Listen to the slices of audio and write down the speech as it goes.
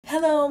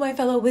Hello my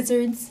fellow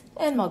wizards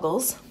and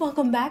muggles,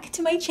 welcome back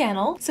to my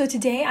channel. So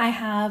today I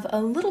have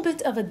a little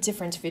bit of a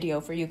different video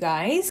for you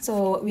guys.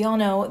 So we all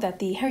know that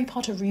the Harry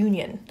Potter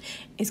reunion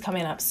is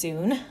coming up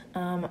soon.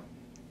 I'm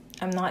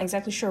not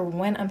exactly sure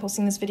when I'm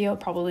posting this video, it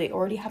probably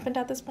already happened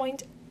at this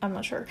point, I'm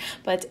not sure.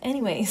 But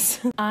anyways,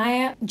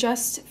 I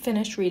just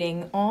finished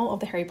reading all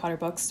of the Harry Potter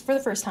books for the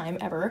first time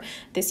ever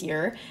this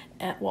year,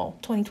 well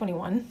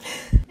 2021,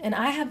 and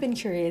I have been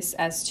curious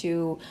as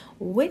to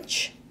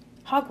which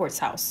Hogwarts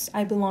house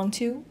I belong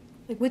to.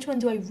 Like, which one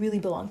do I really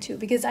belong to?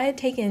 Because I had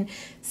taken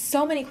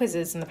so many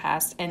quizzes in the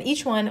past and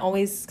each one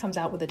always comes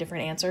out with a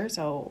different answer.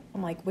 So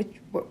I'm like,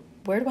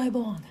 where do I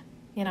belong?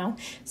 You know?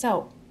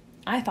 So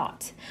I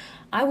thought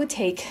I would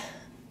take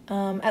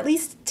at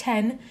least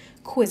 10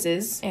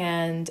 quizzes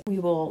and we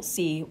will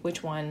see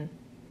which one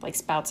like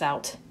spouts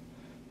out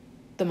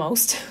the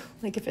most.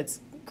 Like if it's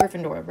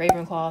Gryffindor,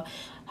 Ravenclaw,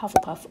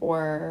 Hufflepuff,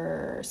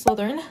 or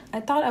Slytherin. I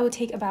thought I would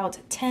take about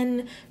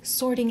 10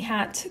 sorting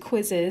hat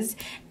quizzes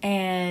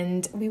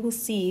and we will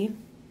see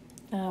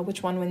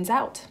which one wins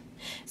out.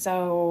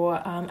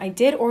 So I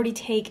did already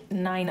take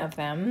 9 of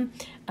them.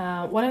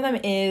 One of them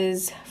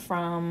is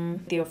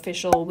from the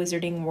official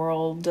Wizarding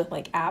World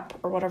like app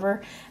or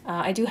whatever.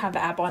 I do have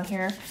the app on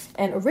here,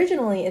 and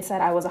originally it said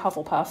I was a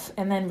Hufflepuff,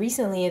 and then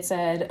recently it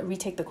said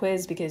retake the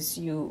quiz because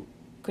you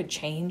could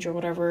change or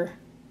whatever.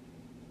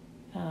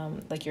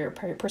 Like your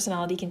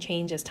personality can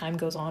change as time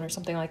goes on or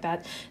something like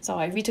that. So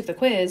I retook the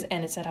quiz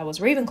and it said I was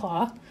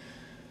Ravenclaw.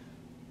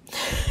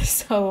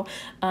 So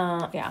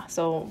yeah,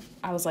 so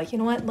I was like, you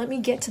know what, let me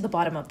get to the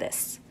bottom of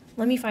this.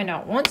 Let me find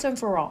out once and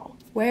for all,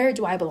 where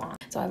do I belong?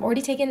 So I've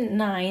already taken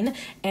 9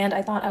 and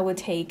I thought I would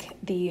take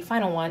the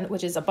final one,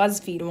 which is a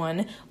BuzzFeed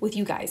one, with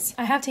you guys.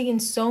 I have taken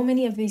so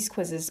many of these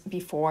quizzes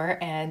before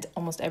and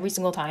almost every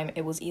single time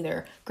it was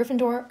either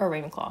Gryffindor or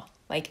Ravenclaw.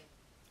 Like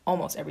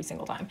almost every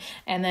single time.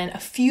 And then a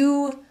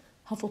few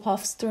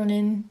Hufflepuffs thrown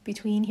in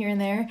between here and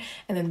there,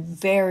 and then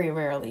very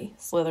rarely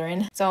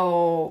Slytherin.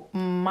 So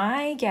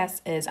my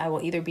guess is I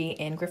will either be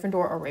in Gryffindor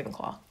or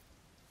Ravenclaw,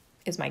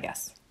 is my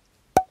guess.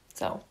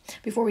 So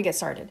before we get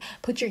started,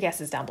 put your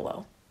guesses down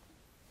below.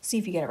 See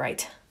if you get it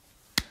right.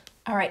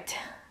 All right,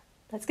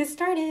 let's get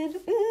started.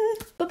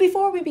 But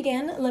before we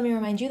begin, let me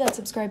remind you that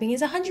subscribing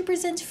is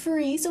 100%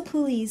 free, so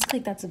please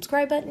click that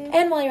subscribe button.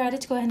 And while you're at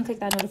it, go ahead and click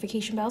that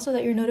notification bell so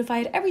that you're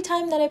notified every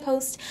time that I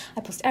post. I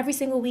post every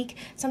single week,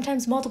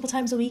 sometimes multiple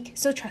times a week,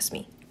 so trust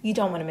me, you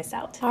don't want to miss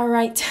out. All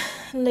right,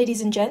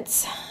 ladies and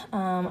gents,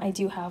 I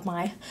do have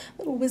my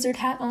little wizard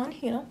hat on,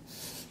 you know,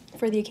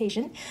 for the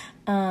occasion.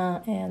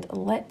 And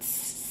let's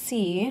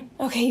see.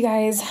 Okay, you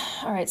guys.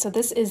 All right, so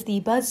this is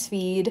the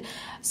BuzzFeed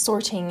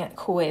sorting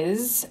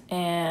quiz,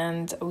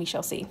 and we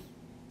shall see.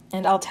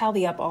 And I'll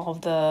tally up all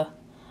of the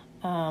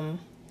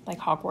like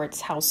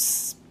Hogwarts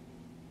house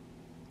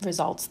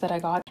results that I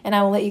got, and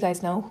I will let you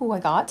guys know who I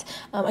got.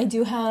 I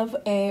do have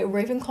a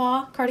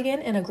Ravenclaw cardigan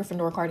and a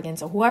Gryffindor cardigan,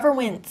 so whoever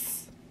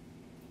wins,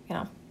 you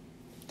know,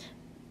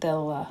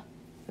 they'll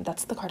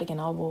that's the cardigan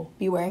I will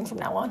be wearing from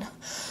now on.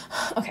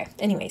 Okay,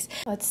 anyways,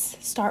 let's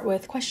start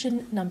with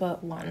question number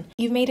 1.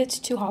 You've made it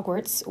to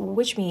Hogwarts,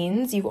 which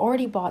means you've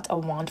already bought a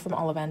wand from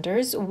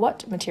Ollivanders.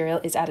 What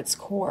material is at its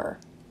core?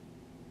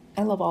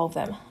 I love all of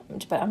them,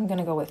 but I'm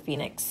gonna go with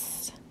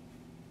Phoenix.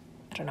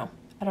 I don't know.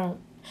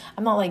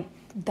 I'm not like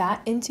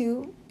that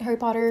into Harry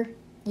Potter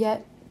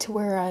yet to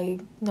where I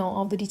know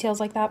all the details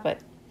like that, but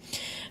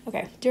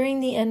okay. During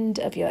the end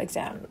of your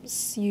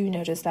exams, you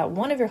noticed that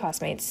one of your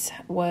classmates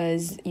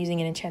was using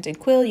an enchanted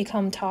quill. You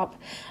come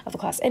top of the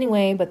class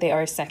anyway, but they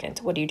are second.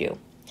 What do?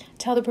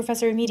 Tell the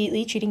professor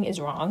immediately. Cheating is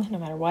wrong, no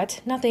matter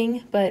what.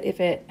 Nothing, but if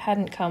I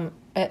hadn't come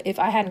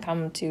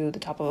to the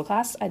top of the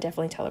class, I'd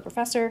definitely tell the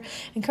professor.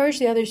 Encourage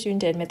the other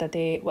student to admit that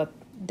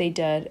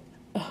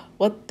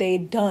what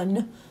they'd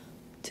done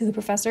to the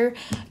professor.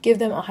 Give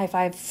them a high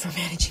five for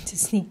managing to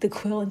sneak the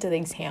quill into the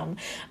exam.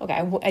 Okay,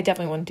 I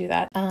definitely wouldn't do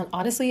that.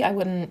 Honestly, I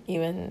wouldn't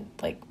even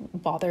like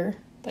bother.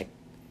 Like,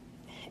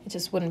 it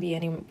just wouldn't be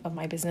any of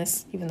my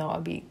business, even though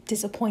I'd be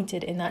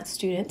disappointed in that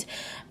student.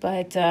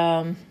 But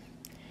yeah,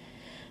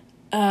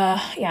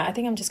 I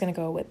think I'm just gonna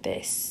go with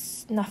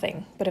this.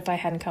 Nothing. But if I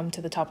hadn't come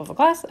to the top of a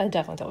class, I'd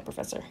definitely tell the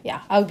professor.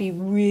 Yeah, I would be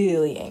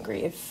really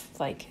angry if,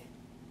 like,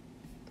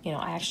 you know,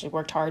 I actually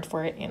worked hard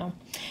for it, you know.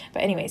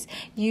 But anyways,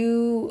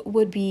 you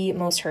would be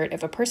most hurt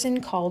if a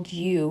person called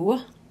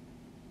you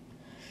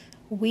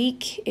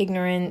weak,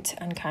 ignorant,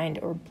 unkind,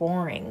 or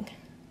boring.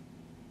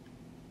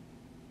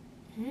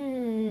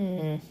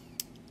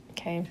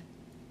 Okay.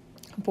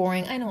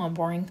 Boring. I know I'm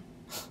boring.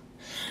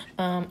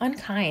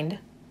 Unkind.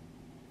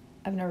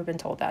 I've never been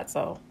told that,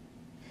 so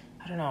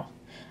I don't know.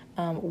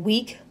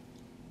 Weak.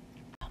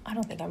 I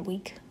don't think I'm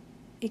weak.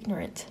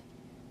 Ignorant.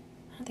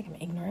 I don't think I'm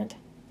ignorant.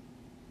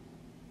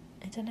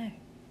 I don't know.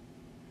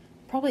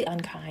 Probably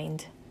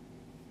unkind.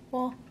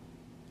 Well,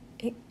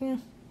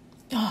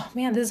 oh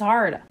man, this is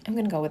hard. I'm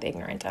gonna go with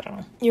ignorant. I don't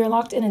know. You're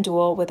locked in a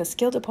duel with a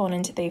skilled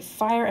opponent. They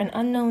fire an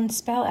unknown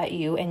spell at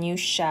you and you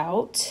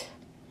shout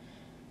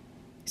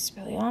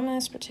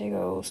Expelliarmus,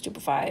 Protego,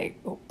 Stupefy,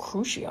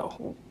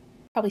 Crucio.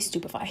 Probably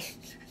Stupefy.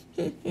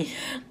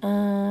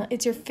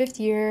 It's your 5th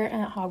year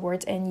at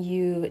Hogwarts and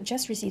you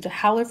just received a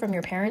howler from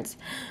your parents.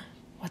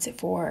 What's it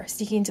for?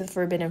 Sneaking into the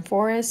Forbidden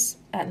Forest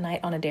at night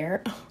on a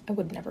dare? I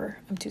would never.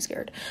 I'm too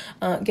scared.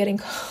 Getting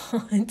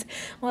caught.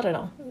 Well, I don't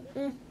know.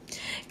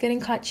 Getting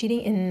caught cheating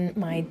in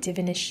my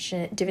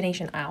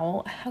divination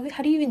owl. How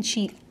do you even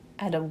cheat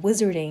at a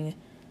wizarding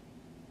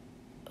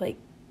like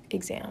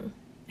exam?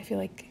 I feel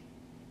like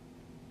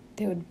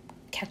they would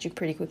catch you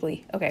pretty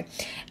quickly. Okay.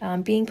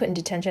 Being put in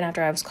detention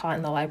after I was caught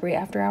in the library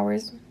after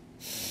hours.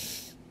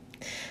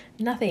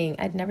 Nothing.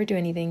 I'd never do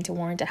anything to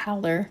warrant a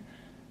howler.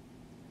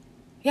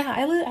 Yeah,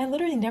 I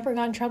literally never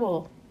got in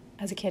trouble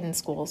as a kid in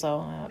school, so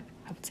I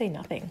would say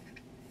nothing.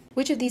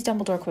 Which of these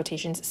Dumbledore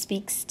quotations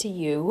speaks to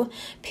you?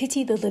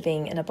 Pity the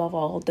living, and above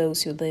all,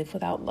 those who live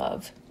without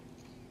love.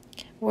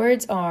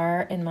 Words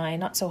are, in my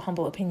not so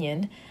humble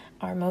opinion,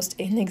 our most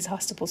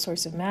inexhaustible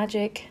source of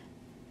magic.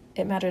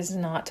 It matters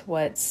not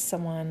what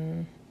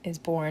someone is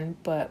born,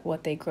 but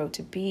what they grow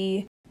to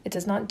be. It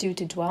does not do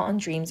to dwell on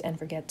dreams and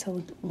forget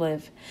to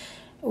live.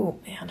 Oh,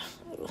 man.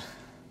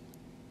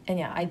 And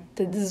yeah,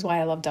 this is why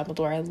I love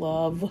Dumbledore. I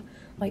love,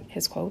 like,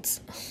 his quotes.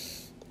 I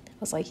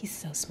was like, he's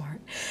so smart.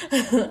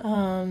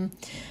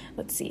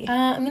 Let's see.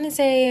 I'm going to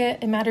say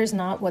it matters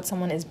not what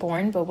someone is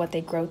born, but what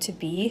they grow to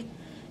be.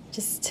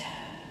 Just,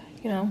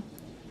 kind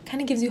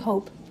of gives you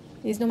hope.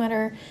 Because no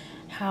matter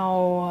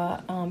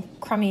how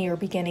crummy your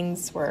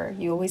beginnings were,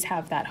 you always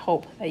have that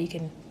hope that you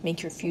can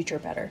make your future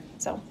better.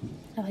 So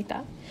I like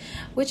that.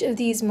 Which of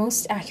these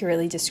most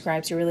accurately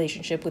describes your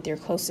relationship with your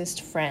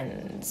closest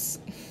friends?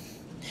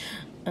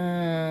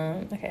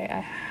 Okay,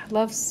 I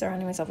love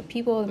surrounding myself with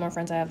people. The more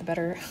friends I have, the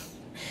better.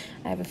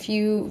 I have a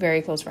few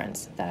very close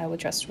friends that I would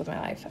trust with my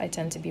life. I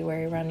tend to be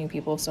wary around new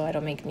people, so I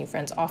don't make new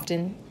friends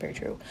often. Very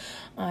true.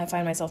 I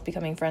find myself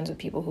becoming friends with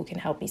people who can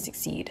help me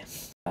succeed.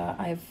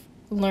 I've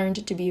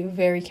learned to be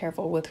very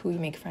careful with who you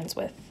make friends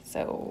with,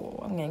 so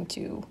I'm going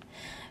to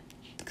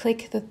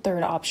click the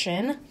third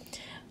option.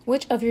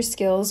 Which of your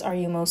skills are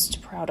you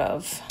most proud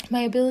of?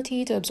 My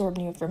ability to absorb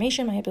new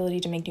information, my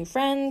ability to make new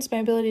friends, my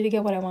ability to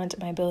get what I want,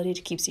 my ability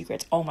to keep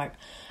secrets. Oh my,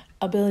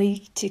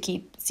 ability to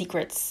keep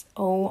secrets.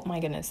 Oh my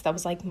goodness, that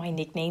was like my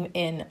nickname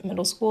in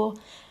middle school.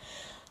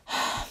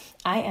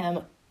 I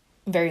am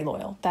very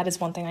loyal. That is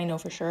one thing I know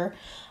for sure.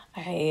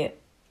 I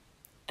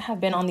have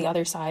been on the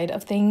other side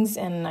of things,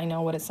 and I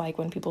know what it's like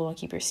when people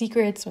keep your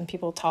secrets, when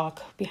people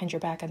talk behind your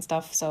back and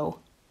stuff, so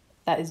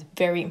that is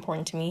very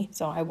important to me.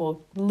 So I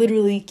will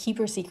literally keep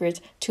your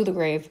secret to the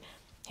grave,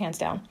 hands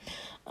down.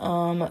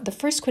 The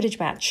first Quidditch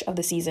match of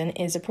the season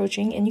is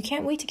approaching, and you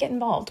can't wait to get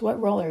involved.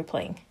 What role are you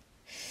playing?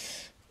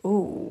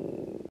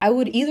 Ooh, I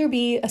would either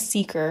be a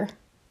seeker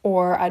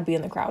or I'd be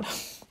in the crowd.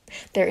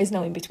 There is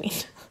no in between.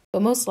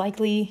 But most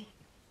likely,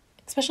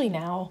 especially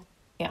now,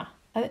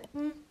 I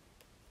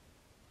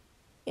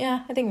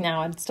think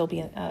now I'd still be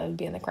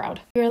in the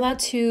crowd. You're allowed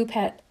to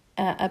pet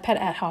a pet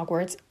at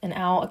Hogwarts, an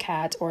owl, a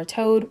cat, or a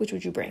toad. Which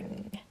would you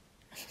bring?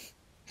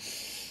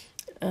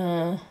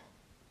 I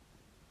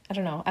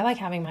don't know. I like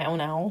having my own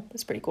owl.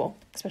 It's pretty cool,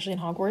 especially in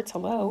Hogwarts.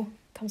 Hello.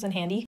 Comes in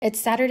handy. It's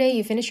Saturday,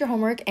 you finish your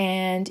homework,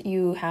 and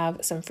you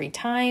have some free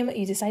time.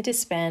 You decide to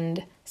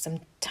spend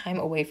some time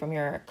away from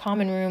your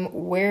common room.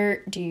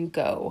 Where do you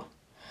go?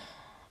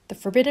 The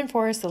Forbidden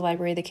Forest, the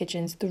library, the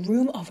kitchens, the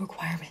room of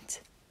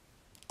requirement.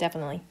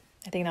 Definitely.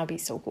 I think that would be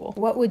so cool.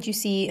 What would you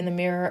see in the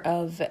mirror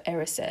of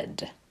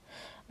Erised?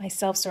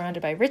 Myself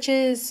surrounded by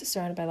riches,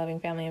 surrounded by loving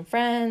family and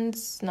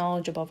friends,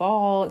 knowledge above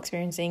all,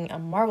 experiencing a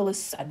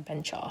marvelous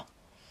adventure.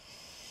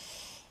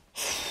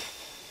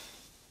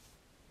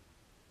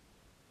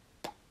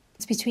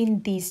 It's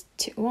between these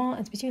two. Well,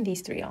 it's between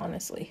these three,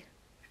 honestly.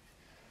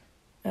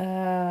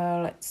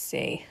 Let's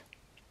see.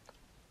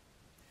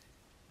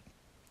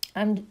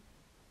 I'm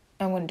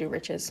going to do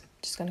riches.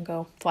 Just going to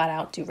go flat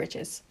out do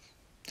riches.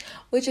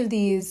 Which of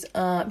these,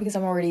 because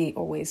I'm already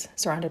always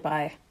surrounded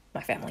by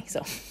my family,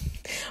 so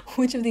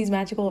which of these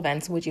magical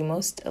events would you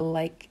most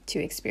like to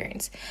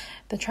experience?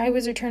 The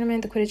Triwizard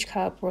Tournament, the Quidditch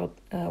Cup,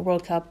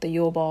 World Cup, the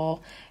Yule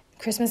Ball,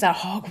 Christmas at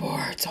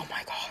Hogwarts. Oh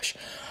my gosh.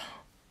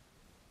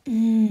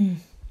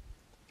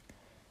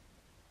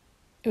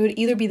 It would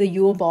either be the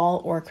Yule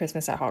Ball or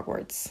Christmas at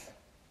Hogwarts.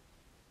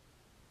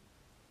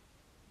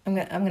 I'm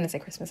gonna say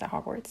Christmas at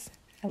Hogwarts.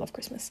 I love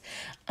Christmas.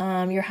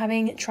 You're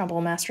having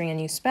trouble mastering a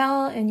new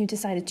spell, and you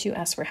decided to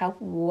ask for help.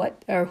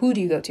 Who do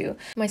you go to?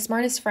 My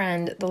smartest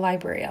friend, the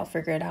library. I'll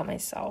figure it out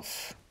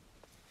myself.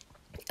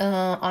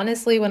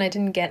 Honestly, when I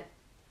didn't get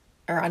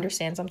or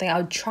understand something, I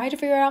would try to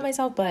figure it out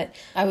myself, but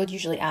I would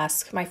usually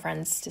ask my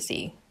friends to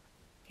see,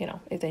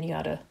 if they knew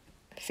how to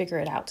figure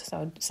it out. So I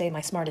would say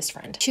my smartest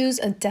friend. Choose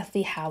a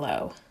Deathly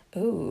Hallow.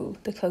 Ooh,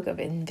 the Cloak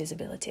of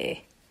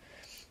Invisibility.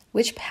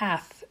 Which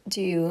path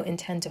do you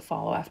intend to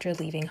follow after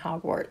leaving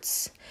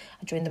Hogwarts?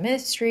 I joined the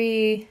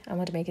ministry. I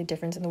want to make a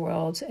difference in the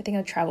world. I think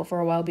I'd travel for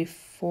a while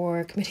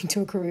before committing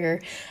to a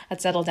career.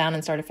 I'd settle down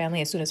and start a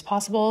family as soon as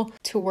possible,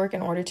 to work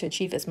in order to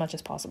achieve as much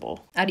as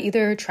possible. I'd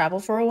either travel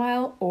for a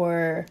while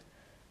or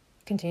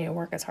continue to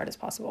work as hard as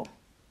possible.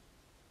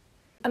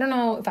 I don't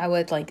know if I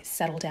would like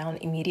settle down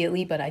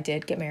immediately, but I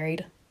did get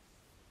married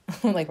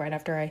like right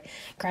after I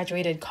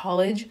graduated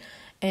college,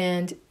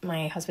 and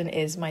my husband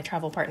is my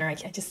travel partner. I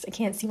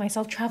can't see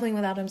myself traveling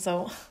without him,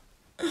 so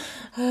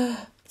so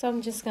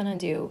I'm just gonna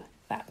do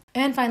that.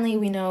 And finally,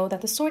 we know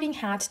that the sorting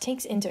hat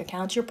takes into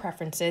account your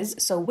preferences.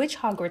 So which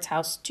Hogwarts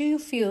house do you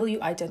feel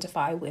you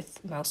identify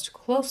with most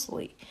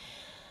closely?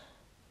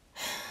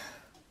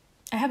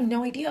 I have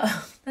no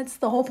idea. That's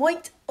the whole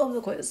point of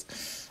the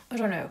quiz. I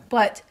don't know,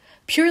 but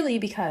purely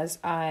because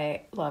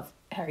I love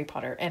Harry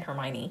Potter and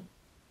Hermione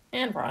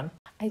and Ron,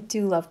 I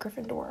do love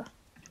Gryffindor.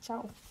 So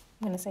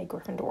I'm going to say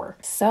Gryffindor.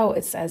 So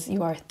it says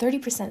you are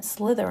 30%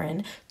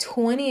 Slytherin,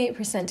 28%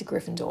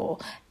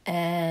 Gryffindor,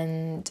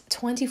 and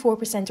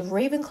 24%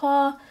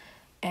 Ravenclaw,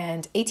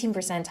 and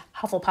 18%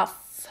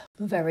 Hufflepuff.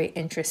 Very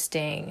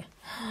interesting.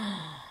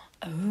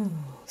 Oh,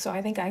 so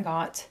I think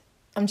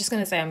I'm just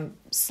going to say I'm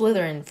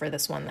Slytherin for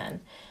this one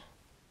then.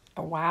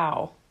 Oh,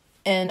 wow.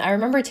 And I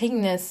remember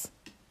taking this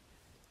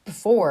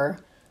before,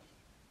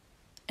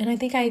 and I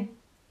think I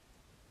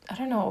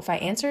don't know if I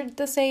answered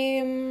the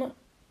same,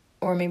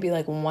 or maybe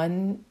like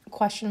one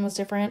question was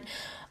different,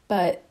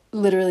 but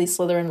literally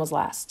Slytherin was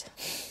last.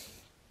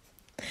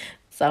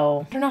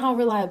 So I don't know how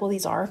reliable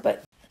these are,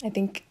 but I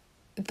think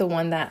the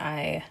one that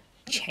I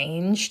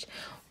changed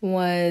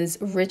was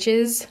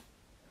Riches,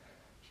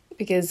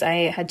 because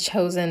I had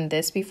chosen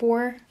this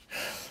before.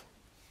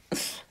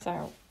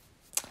 So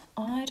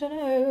I don't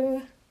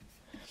know.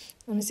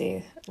 Let me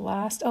see.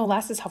 Last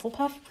is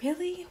Hufflepuff.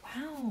 Really?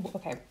 Wow.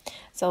 Okay.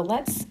 So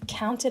let's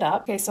count it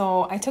up. Okay,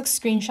 so I took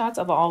screenshots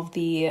of all of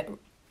the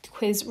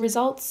quiz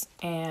results,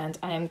 and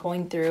I am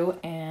going through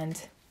and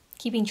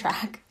keeping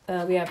track.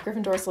 We have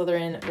Gryffindor,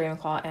 Slytherin,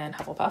 Ravenclaw, and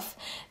Hufflepuff.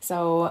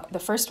 So the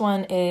first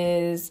one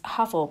is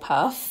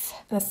Hufflepuff.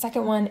 The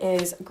second one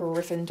is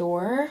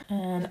Gryffindor,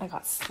 and I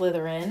got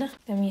Slytherin.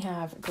 Then we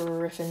have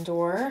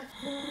Gryffindor.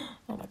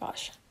 Oh my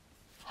gosh.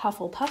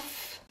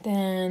 Hufflepuff,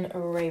 then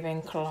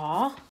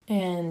Ravenclaw,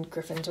 and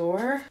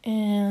Gryffindor,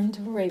 and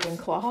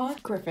Ravenclaw,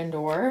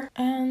 Gryffindor,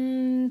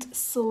 and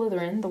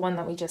Slytherin, the one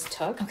that we just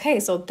took. Okay,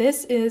 so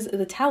this is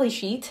the tally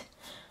sheet,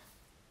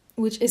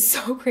 which is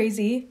so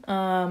crazy.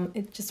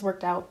 It just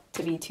worked out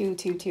to be 2,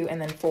 2, 2,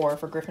 and then 4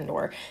 for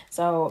Gryffindor.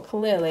 So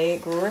clearly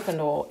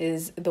Gryffindor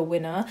is the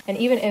winner. And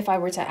even if I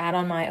were to add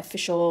on my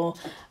official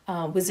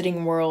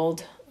Wizarding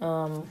World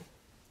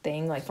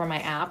thing, like for my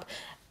app,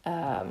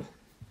 let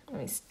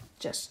me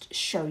just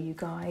show you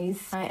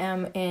guys. I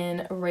am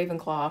in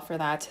Ravenclaw for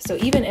that. So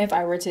even if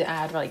I were to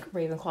add like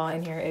Ravenclaw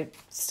in here, it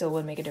still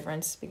would make a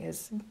difference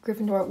because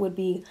Gryffindor would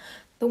be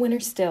the winner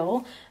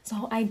still.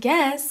 So I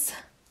guess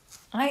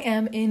I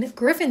am in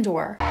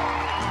Gryffindor.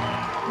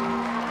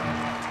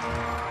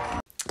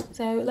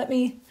 So let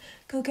me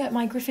go get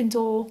my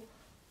Gryffindor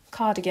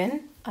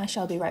cardigan. I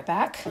shall be right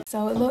back.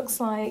 So it looks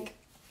like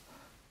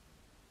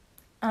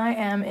I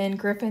am in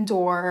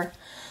Gryffindor.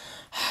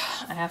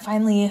 I have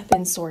finally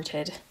been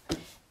sorted,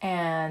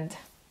 and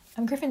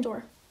I'm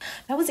Gryffindor.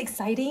 That was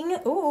exciting.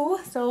 Ooh,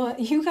 so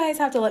you guys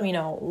have to let me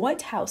know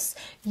what house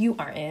you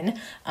are in.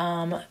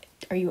 Are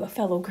you a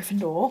fellow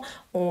Gryffindor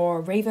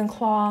or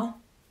Ravenclaw,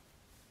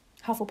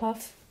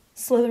 Hufflepuff,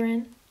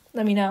 Slytherin?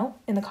 Let me know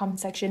in the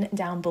comment section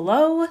down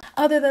below.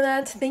 Other than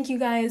that, thank you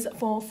guys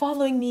for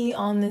following me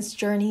on this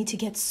journey to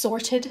get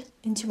sorted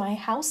into my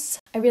house.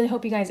 I really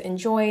hope you guys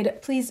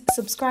enjoyed. Please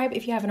subscribe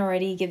if you haven't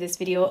already. Give this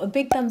video a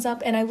big thumbs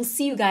up, and I will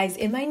see you guys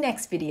in my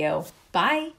next video. Bye!